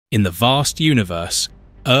In the vast universe,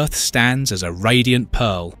 Earth stands as a radiant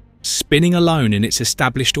pearl, spinning alone in its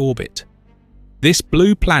established orbit. This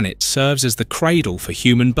blue planet serves as the cradle for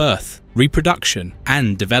human birth, reproduction,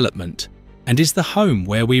 and development, and is the home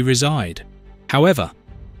where we reside. However,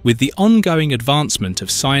 with the ongoing advancement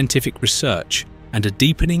of scientific research and a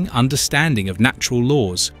deepening understanding of natural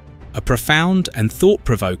laws, a profound and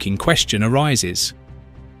thought-provoking question arises.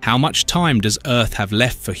 How much time does Earth have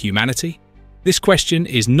left for humanity? This question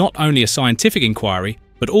is not only a scientific inquiry,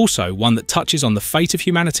 but also one that touches on the fate of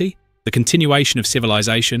humanity, the continuation of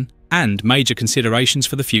civilization, and major considerations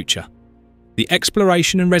for the future. The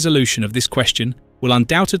exploration and resolution of this question will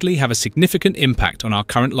undoubtedly have a significant impact on our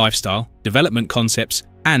current lifestyle, development concepts,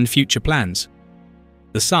 and future plans.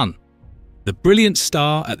 The Sun, the brilliant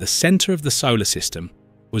star at the center of the solar system,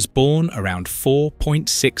 was born around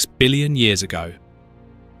 4.6 billion years ago.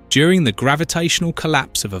 During the gravitational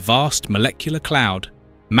collapse of a vast molecular cloud,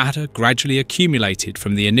 matter gradually accumulated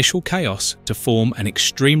from the initial chaos to form an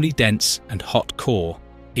extremely dense and hot core,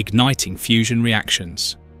 igniting fusion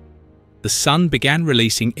reactions. The Sun began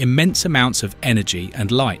releasing immense amounts of energy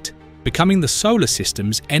and light, becoming the solar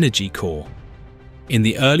system's energy core. In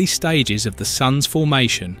the early stages of the Sun's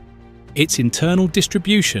formation, its internal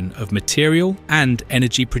distribution of material and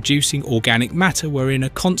energy-producing organic matter were in a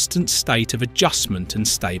constant state of adjustment and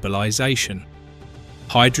stabilization.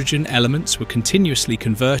 Hydrogen elements were continuously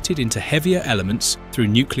converted into heavier elements through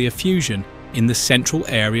nuclear fusion in the central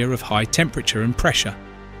area of high temperature and pressure,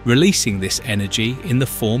 releasing this energy in the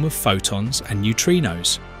form of photons and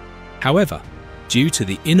neutrinos. However, due to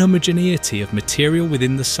the inhomogeneity of material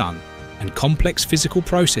within the Sun and complex physical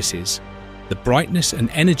processes, the brightness and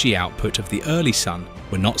energy output of the early Sun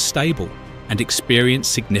were not stable and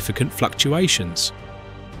experienced significant fluctuations.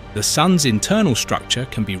 The Sun's internal structure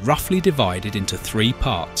can be roughly divided into three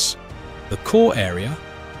parts: the core area,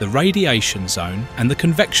 the radiation zone, and the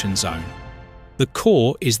convection zone. The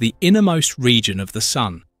core is the innermost region of the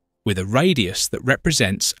Sun, with a radius that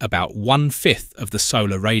represents about 1/5 of the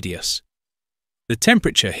solar radius. The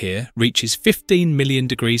temperature here reaches 15 million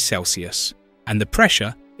degrees Celsius, and the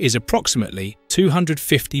pressure is approximately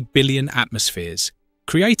 250 billion atmospheres,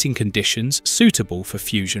 creating conditions suitable for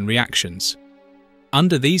fusion reactions.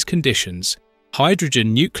 Under these conditions,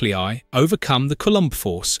 hydrogen nuclei overcome the Coulomb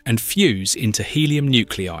force and fuse into helium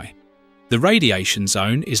nuclei. The radiation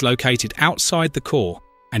zone is located outside the core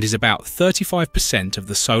and is about 35% of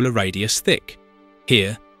the solar radius thick.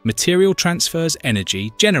 Here, material transfers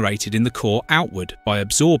energy generated in the core outward by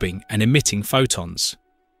absorbing and emitting photons.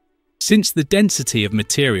 Since the density of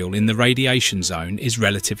material in the radiation zone is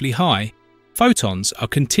relatively high, photons are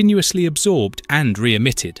continuously absorbed and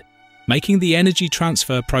re-emitted, making the energy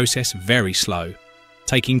transfer process very slow,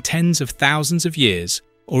 taking tens of thousands of years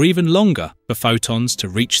or even longer for photons to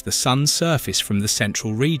reach the Sun's surface from the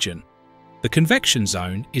central region. The convection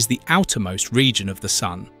zone is the outermost region of the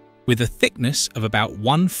Sun, with a thickness of about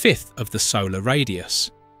 1/5 of the solar radius.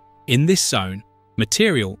 In this zone,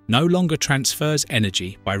 material no longer transfers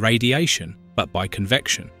energy by radiation, but by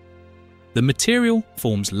convection. The material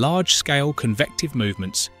forms large-scale convective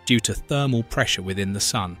movements due to thermal pressure within the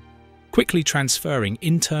Sun, quickly transferring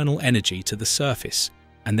internal energy to the surface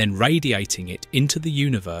and then radiating it into the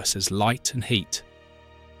universe as light and heat.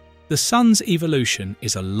 The Sun's evolution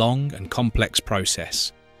is a long and complex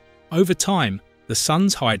process. Over time, the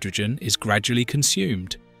Sun's hydrogen is gradually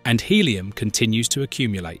consumed and helium continues to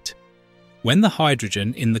accumulate. When the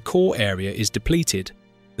hydrogen in the core area is depleted,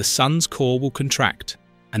 the Sun's core will contract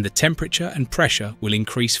and the temperature and pressure will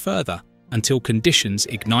increase further until conditions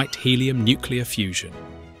ignite helium nuclear fusion.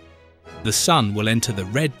 The Sun will enter the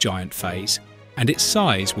red giant phase and its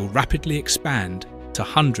size will rapidly expand to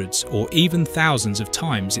hundreds or even thousands of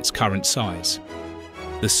times its current size.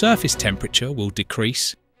 The surface temperature will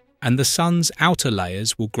decrease and the Sun's outer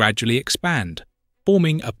layers will gradually expand,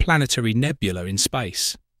 forming a planetary nebula in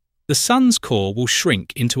space. The Sun's core will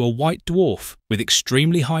shrink into a white dwarf with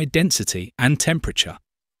extremely high density and temperature,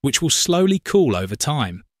 which will slowly cool over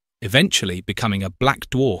time, eventually becoming a black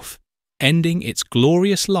dwarf, ending its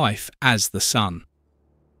glorious life as the Sun.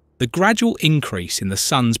 The gradual increase in the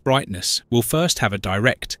Sun's brightness will first have a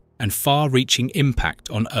direct and far-reaching impact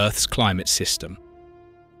on Earth's climate system.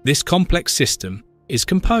 This complex system is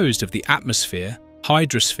composed of the atmosphere,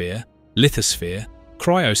 hydrosphere, lithosphere,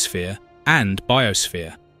 cryosphere, and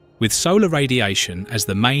biosphere, with solar radiation as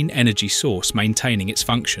the main energy source maintaining its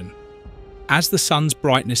function. As the Sun's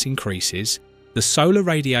brightness increases, the solar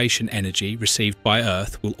radiation energy received by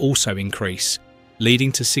Earth will also increase,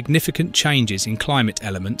 leading to significant changes in climate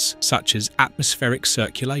elements such as atmospheric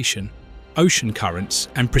circulation, ocean currents,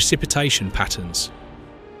 and precipitation patterns.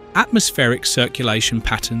 atmospheric circulation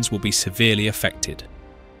patterns will be severely affected.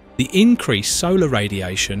 The increased solar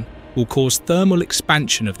radiation will cause thermal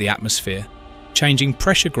expansion of the atmosphere, changing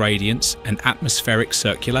pressure gradients and atmospheric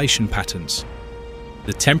circulation patterns.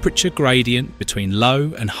 The temperature gradient between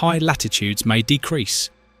low and high latitudes may decrease,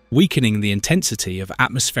 weakening the intensity of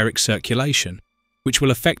atmospheric circulation, which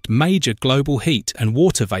will affect major global heat and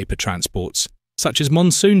water vapour transports, such as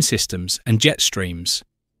monsoon systems and jet streams.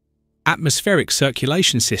 Atmospheric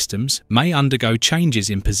circulation systems may undergo changes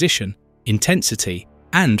in position, intensity,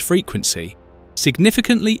 and frequency,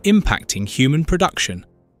 significantly impacting human production,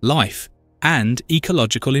 life, and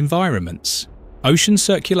ecological environments. Ocean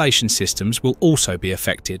circulation systems will also be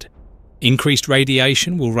affected. Increased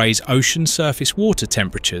radiation will raise ocean surface water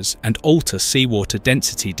temperatures and alter seawater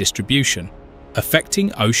density distribution,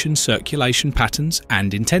 affecting ocean circulation patterns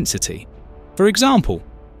and intensity. For example,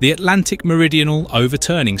 the Atlantic meridional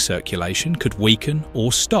overturning circulation could weaken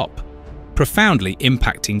or stop, profoundly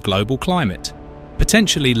impacting global climate,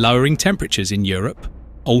 potentially lowering temperatures in Europe,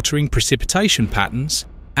 altering precipitation patterns,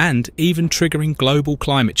 and even triggering global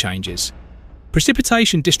climate changes.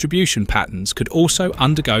 Precipitation distribution patterns could also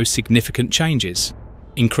undergo significant changes.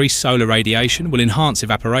 Increased solar radiation will enhance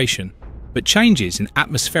evaporation, but changes in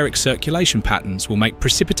atmospheric circulation patterns will make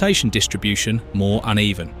precipitation distribution more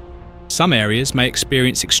uneven. Some areas may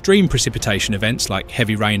experience extreme precipitation events like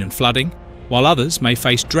heavy rain and flooding, while others may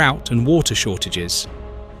face drought and water shortages.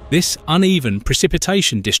 This uneven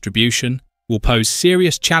precipitation distribution will pose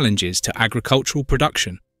serious challenges to agricultural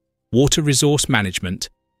production, water resource management,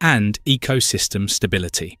 and ecosystem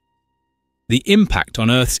stability. The impact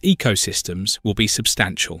on Earth's ecosystems will be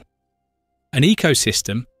substantial. An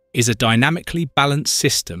ecosystem is a dynamically balanced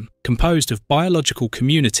system composed of biological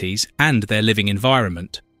communities and their living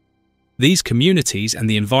environment. These communities and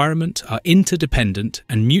the environment are interdependent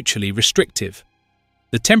and mutually restrictive.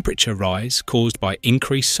 The temperature rise caused by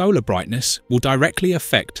increased solar brightness will directly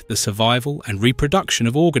affect the survival and reproduction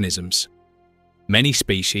of organisms. Many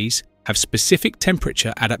species have specific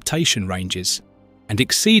temperature adaptation ranges, and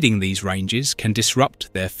exceeding these ranges can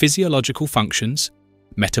disrupt their physiological functions,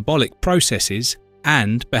 metabolic processes,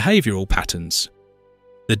 and behavioural patterns.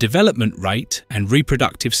 The development rate and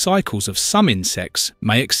reproductive cycles of some insects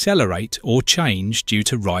may accelerate or change due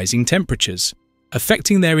to rising temperatures,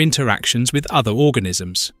 affecting their interactions with other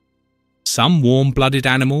organisms. Some warm-blooded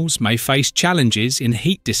animals may face challenges in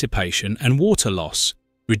heat dissipation and water loss,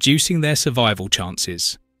 reducing their survival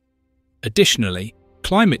chances. Additionally,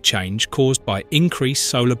 climate change caused by increased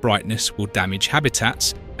solar brightness will damage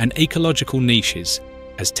habitats and ecological niches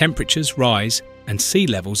as temperatures rise and sea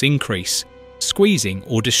levels increase, squeezing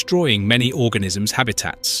or destroying many organisms'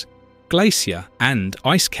 habitats. Glacier and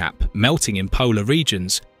ice cap melting in polar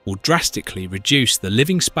regions will drastically reduce the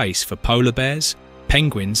living space for polar bears,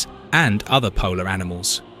 penguins, and other polar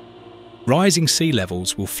animals. Rising sea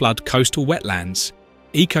levels will flood coastal wetlands,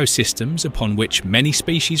 ecosystems upon which many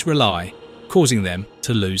species rely, causing them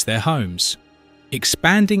to lose their homes.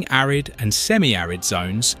 Expanding arid and semi-arid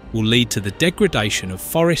zones will lead to the degradation of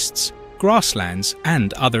forests, grasslands,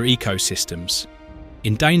 and other ecosystems,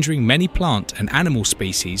 endangering many plant and animal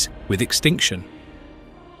species with extinction.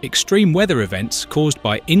 Extreme weather events caused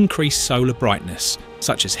by increased solar brightness,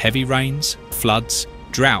 such as heavy rains, floods,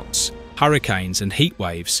 droughts, hurricanes, and heat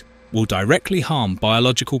waves, will directly harm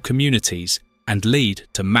biological communities and lead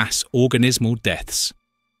to mass organismal deaths.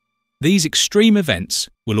 These extreme events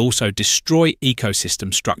will also destroy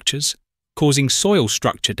ecosystem structures, causing soil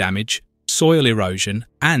structure damage, soil erosion,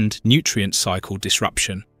 and nutrient cycle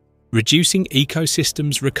disruption, reducing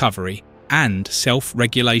ecosystems' recovery and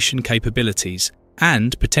self-regulation capabilities,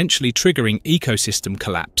 and potentially triggering ecosystem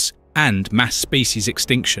collapse and mass species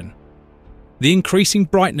extinction. The increasing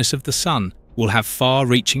brightness of the sun will have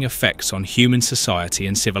far-reaching effects on human society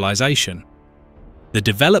and civilization. The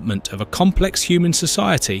development of a complex human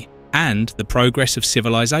society and the progress of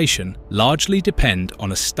civilization largely depend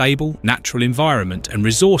on a stable natural environment and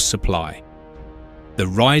resource supply. The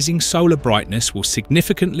rising solar brightness will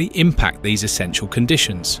significantly impact these essential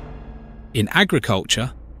conditions. In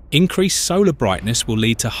agriculture, increased solar brightness will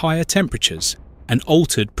lead to higher temperatures and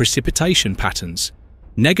altered precipitation patterns,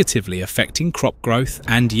 negatively affecting crop growth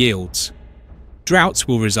and yields. Droughts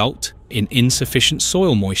will result in insufficient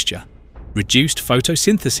soil moisture, reduced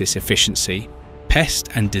photosynthesis efficiency, pest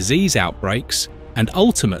and disease outbreaks, and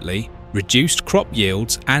ultimately reduced crop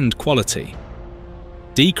yields and quality.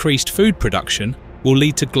 Decreased food production will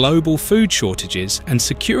lead to global food shortages and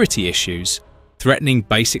security issues, threatening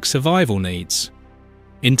basic survival needs.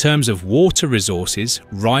 In terms of water resources,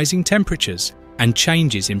 rising temperatures and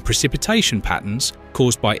changes in precipitation patterns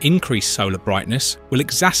caused by increased solar brightness will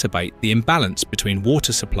exacerbate the imbalance between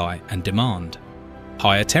water supply and demand.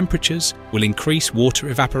 Higher temperatures will increase water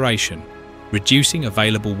evaporation, reducing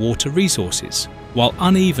available water resources, while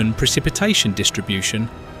uneven precipitation distribution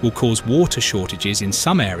will cause water shortages in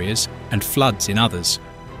some areas and floods in others,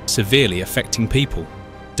 severely affecting people.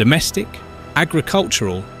 Domestic,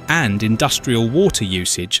 agricultural, and industrial water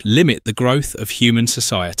usage limit the growth of human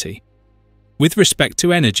society. With respect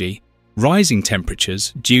to energy, rising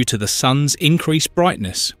temperatures due to the sun's increased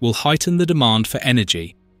brightness will heighten the demand for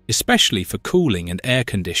energy, especially for cooling and air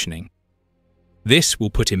conditioning. This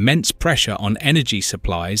will put immense pressure on energy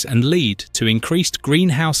supplies and lead to increased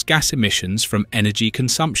greenhouse gas emissions from energy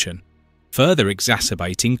consumption, further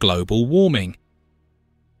exacerbating global warming.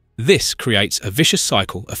 This creates a vicious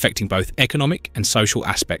cycle affecting both economic and social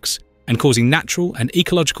aspects and causing natural and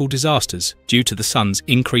ecological disasters due to the sun's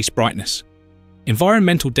increased brightness.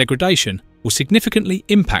 Environmental degradation will significantly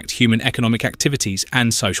impact human economic activities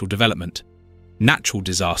and social development. Natural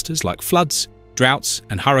disasters like floods, droughts,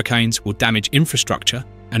 and hurricanes will damage infrastructure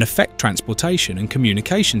and affect transportation and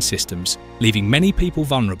communication systems, leaving many people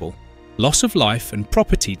vulnerable. Loss of life and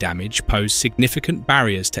property damage pose significant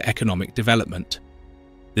barriers to economic development.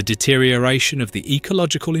 The deterioration of the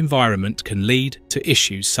ecological environment can lead to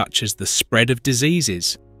issues such as the spread of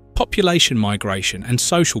diseases, population migration, and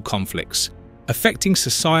social conflicts, affecting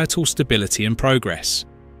societal stability and progress.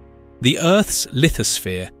 The Earth's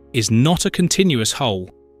lithosphere is not a continuous whole,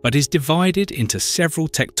 but is divided into several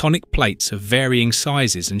tectonic plates of varying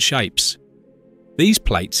sizes and shapes. These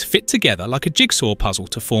plates fit together like a jigsaw puzzle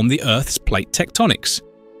to form the Earth's plate tectonics.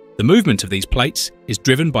 The movement of these plates is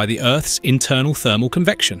driven by the Earth's internal thermal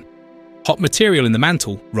convection. Hot material in the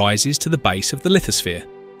mantle rises to the base of the lithosphere,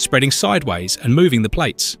 spreading sideways and moving the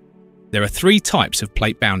plates. There are three types of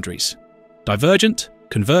plate boundaries: divergent,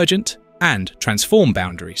 convergent, and transform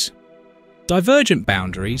boundaries. Divergent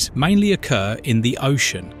boundaries mainly occur in the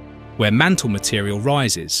ocean, where mantle material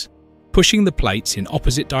rises, pushing the plates in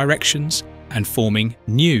opposite directions and forming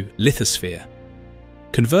new lithosphere.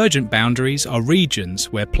 Convergent boundaries are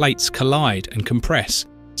regions where plates collide and compress,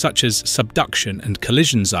 such as subduction and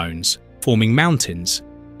collision zones, forming mountains,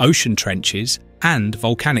 ocean trenches, and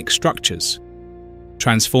volcanic structures.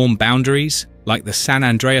 Transform boundaries, like the San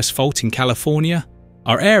Andreas Fault in California,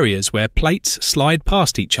 are areas where plates slide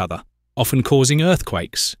past each other, often causing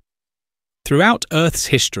earthquakes. Throughout Earth's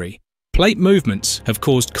history, plate movements have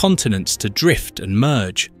caused continents to drift and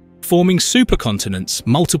merge, forming supercontinents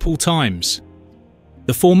multiple times.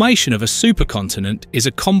 The formation of a supercontinent is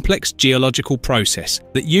a complex geological process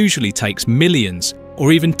that usually takes millions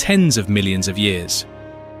or even tens of millions of years.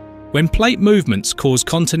 When plate movements cause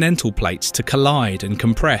continental plates to collide and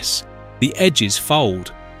compress, the edges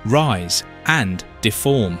fold, rise, and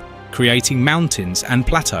deform, creating mountains and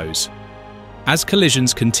plateaus. As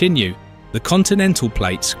collisions continue, the continental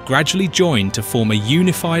plates gradually join to form a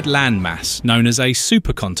unified landmass known as a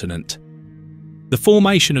supercontinent. The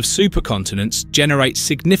formation of supercontinents generates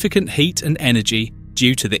significant heat and energy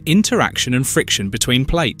due to the interaction and friction between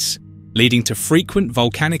plates, leading to frequent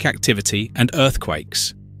volcanic activity and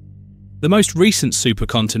earthquakes. The most recent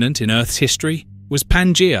supercontinent in Earth's history was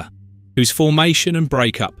Pangaea, whose formation and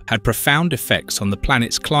breakup had profound effects on the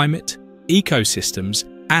planet's climate, ecosystems,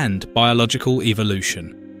 and biological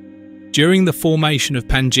evolution. During the formation of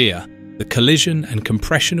Pangaea, the collision and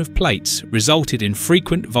compression of plates resulted in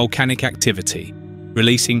frequent volcanic activity,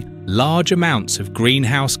 releasing large amounts of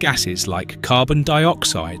greenhouse gases like carbon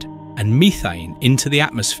dioxide and methane into the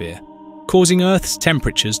atmosphere, causing Earth's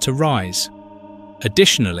temperatures to rise.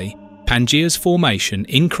 Additionally, Pangaea's formation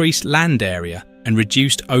increased land area and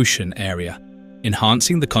reduced ocean area,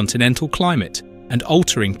 enhancing the continental climate and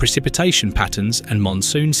altering precipitation patterns and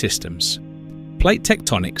monsoon systems. Plate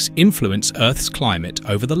tectonics influence Earth's climate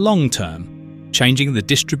over the long term, changing the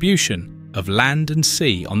distribution of land and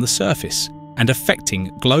sea on the surface and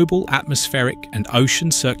affecting global atmospheric and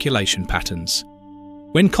ocean circulation patterns.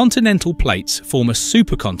 When continental plates form a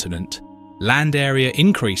supercontinent, land area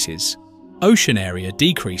increases, ocean area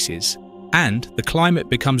decreases, and the climate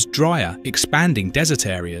becomes drier, expanding desert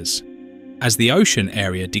areas. As the ocean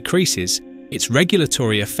area decreases, its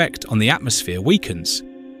regulatory effect on the atmosphere weakens,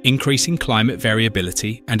 increasing climate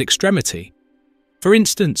variability and extremity. For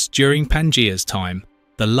instance, during Pangaea's time,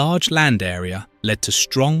 the large land area led to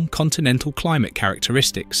strong continental climate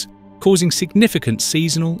characteristics, causing significant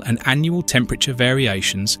seasonal and annual temperature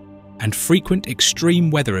variations and frequent extreme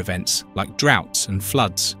weather events like droughts and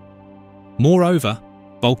floods. Moreover,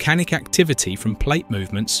 volcanic activity from plate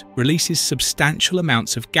movements releases substantial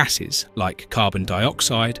amounts of gases like carbon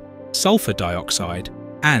dioxide, sulfur dioxide,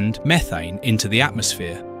 and methane into the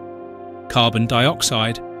atmosphere. Carbon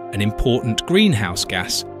dioxide, an important greenhouse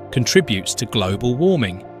gas, contributes to global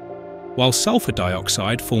warming, while sulfur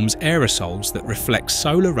dioxide forms aerosols that reflect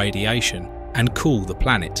solar radiation and cool the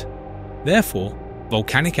planet. Therefore,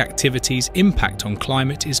 volcanic activity's impact on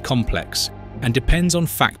climate is complex and depends on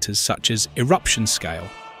factors such as eruption scale,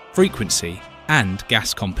 frequency, and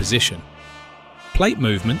gas composition. Plate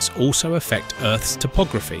movements also affect Earth's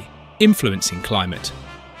topography, influencing climate.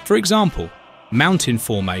 For example, mountain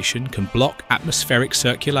formation can block atmospheric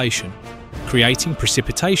circulation, creating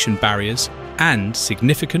precipitation barriers and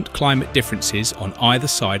significant climate differences on either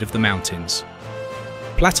side of the mountains.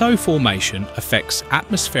 Plateau formation affects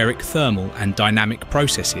atmospheric thermal and dynamic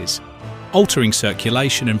processes, altering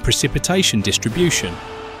circulation and precipitation distribution.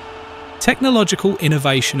 Technological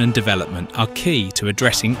innovation and development are key to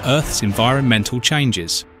addressing Earth's environmental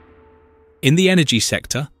changes. In the energy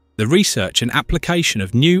sector, the research and application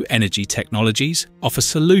of new energy technologies offer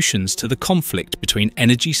solutions to the conflict between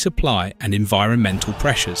energy supply and environmental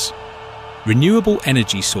pressures. Renewable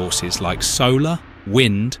energy sources like solar,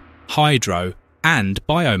 wind, hydro, and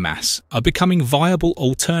biomass are becoming viable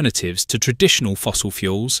alternatives to traditional fossil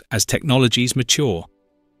fuels as technologies mature.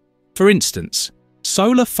 For instance,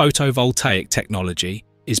 solar photovoltaic technology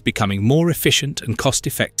is becoming more efficient and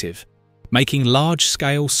cost-effective, making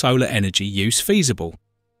large-scale solar energy use feasible.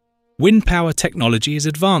 Wind power technology is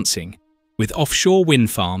advancing, with offshore wind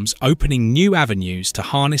farms opening new avenues to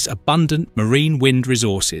harness abundant marine wind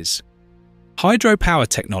resources. Hydropower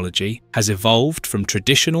technology has evolved from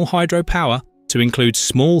traditional hydropower to include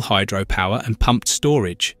small hydropower and pumped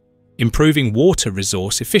storage, improving water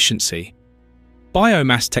resource efficiency.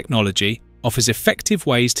 Biomass technology offers effective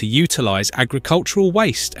ways to utilize agricultural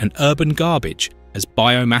waste and urban garbage as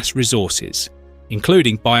biomass resources,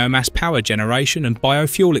 including biomass power generation and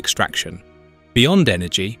biofuel extraction. Beyond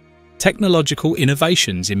energy, technological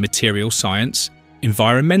innovations in material science,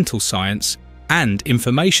 environmental science, and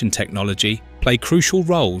information technology play crucial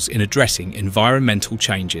roles in addressing environmental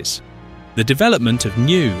changes. The development of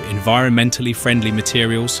new environmentally friendly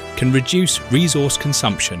materials can reduce resource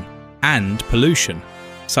consumption and pollution,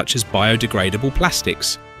 such as biodegradable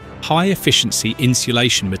plastics, high-efficiency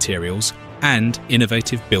insulation materials, and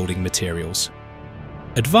innovative building materials.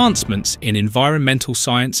 Advancements in environmental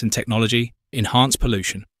science and technology enhance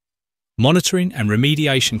pollution. Monitoring and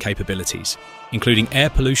remediation capabilities, including air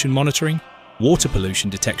pollution monitoring, water pollution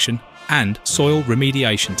detection, and soil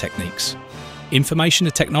remediation techniques. Information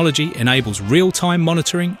technology enables real-time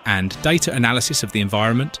monitoring and data analysis of the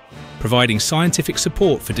environment, providing scientific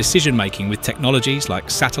support for decision-making with technologies like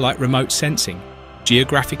satellite remote sensing,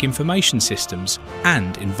 geographic information systems,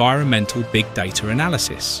 and environmental big data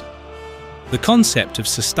analysis. The concept of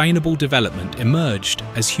sustainable development emerged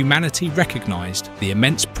as humanity recognized the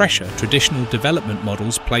immense pressure traditional development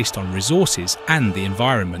models placed on resources and the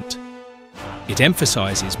environment. It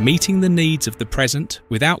emphasizes meeting the needs of the present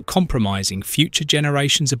without compromising future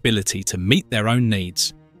generations' ability to meet their own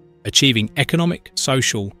needs, achieving economic,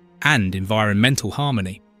 social, and environmental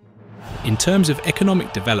harmony. In terms of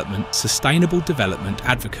economic development, sustainable development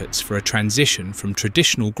advocates for a transition from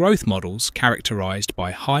traditional growth models characterized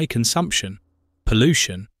by high consumption,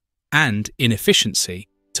 pollution, and inefficiency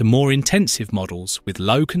to more intensive models with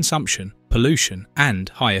low consumption, pollution, and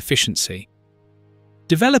high efficiency.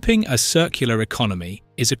 Developing a circular economy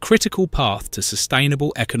is a critical path to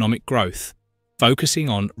sustainable economic growth, focusing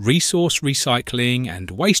on resource recycling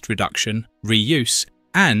and waste reduction, reuse,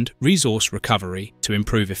 and resource recovery to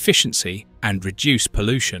improve efficiency and reduce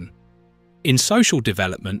pollution. In social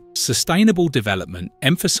development, sustainable development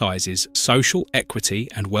emphasizes social equity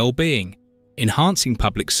and well-being, enhancing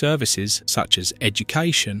public services such as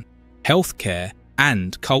education, healthcare,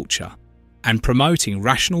 and culture, and promoting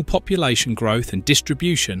rational population growth and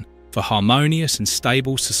distribution for harmonious and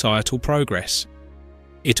stable societal progress.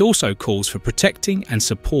 It also calls for protecting and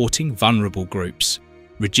supporting vulnerable groups,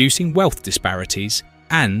 reducing wealth disparities,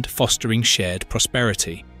 and fostering shared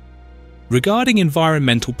prosperity. Regarding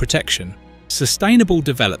environmental protection, sustainable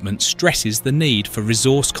development stresses the need for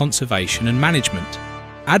resource conservation and management,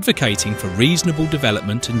 advocating for reasonable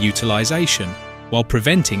development and utilisation while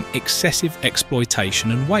preventing excessive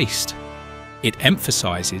exploitation and waste. It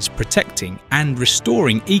emphasises protecting and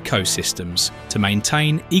restoring ecosystems to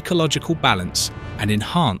maintain ecological balance and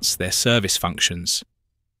enhance their service functions.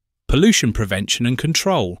 Pollution prevention and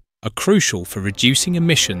control are crucial for reducing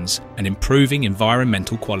emissions and improving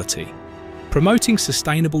environmental quality. Promoting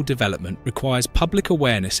sustainable development requires public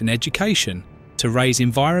awareness and education to raise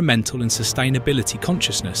environmental and sustainability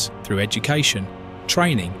consciousness through education,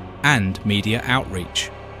 training, and media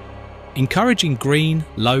outreach. Encouraging green,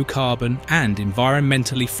 low-carbon and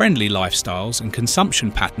environmentally friendly lifestyles and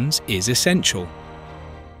consumption patterns is essential.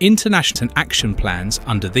 International action plans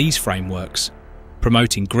under these frameworks,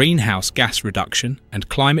 promoting greenhouse gas reduction and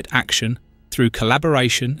climate action through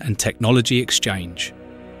collaboration and technology exchange.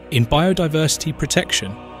 In biodiversity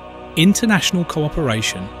protection, international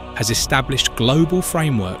cooperation has established global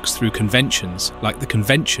frameworks through conventions like the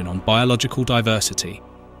Convention on Biological Diversity.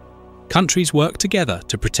 Countries work together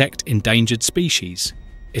to protect endangered species,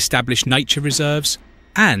 establish nature reserves,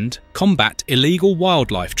 and combat illegal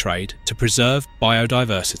wildlife trade to preserve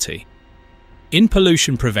biodiversity. In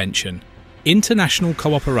pollution prevention, international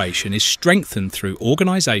cooperation is strengthened through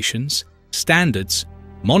organisations, standards,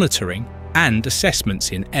 monitoring, and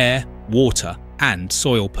assessments in air, water, and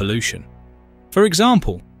soil pollution. For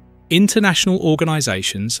example, international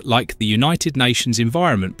organisations like the United Nations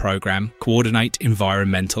Environment Programme coordinate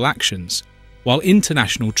environmental actions, while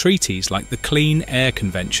international treaties like the Clean Air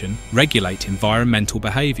Convention regulate environmental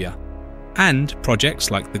behaviour, and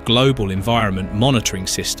projects like the Global Environment Monitoring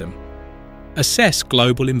System assess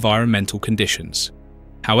global environmental conditions.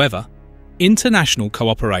 However, international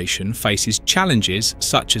cooperation faces challenges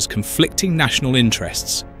such as conflicting national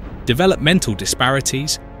interests, developmental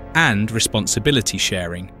disparities, and responsibility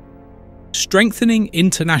sharing. Strengthening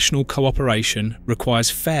international cooperation requires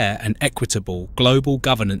fair and equitable global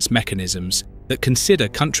governance mechanisms that consider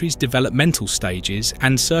countries' developmental stages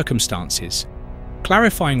and circumstances,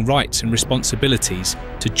 clarifying rights and responsibilities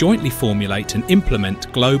to jointly formulate and implement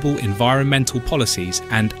global environmental policies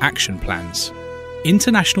and action plans.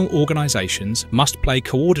 International organisations must play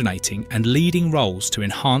coordinating and leading roles to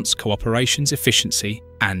enhance cooperation's efficiency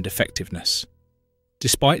and effectiveness.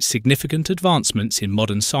 Despite significant advancements in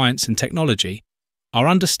modern science and technology, our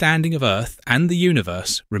understanding of Earth and the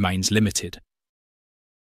universe remains limited.